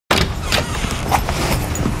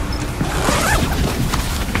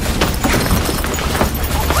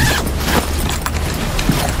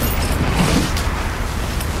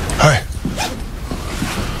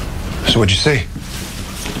So what'd you see?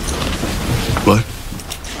 What?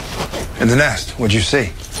 In the nest, what'd you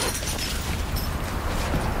see?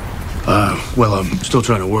 Well, I'm still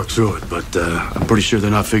trying to work through it, but I'm pretty sure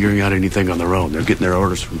they're not figuring out anything on their own. They're getting their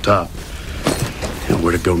orders from top. You know,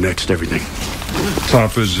 where to go next, everything.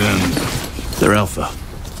 Top is in. They're Alpha.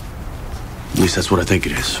 At least that's what I think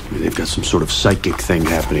it is. I mean, they've got some sort of psychic thing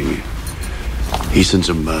happening. He sends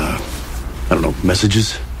them, I don't know,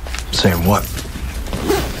 messages? Saying what?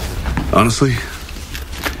 Honestly,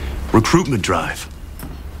 recruitment drive.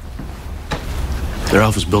 Their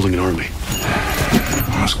Alpha's building an army.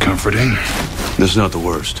 That's comforting. This is not the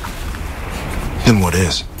worst. Then what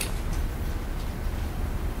is?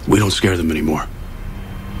 We don't scare them anymore.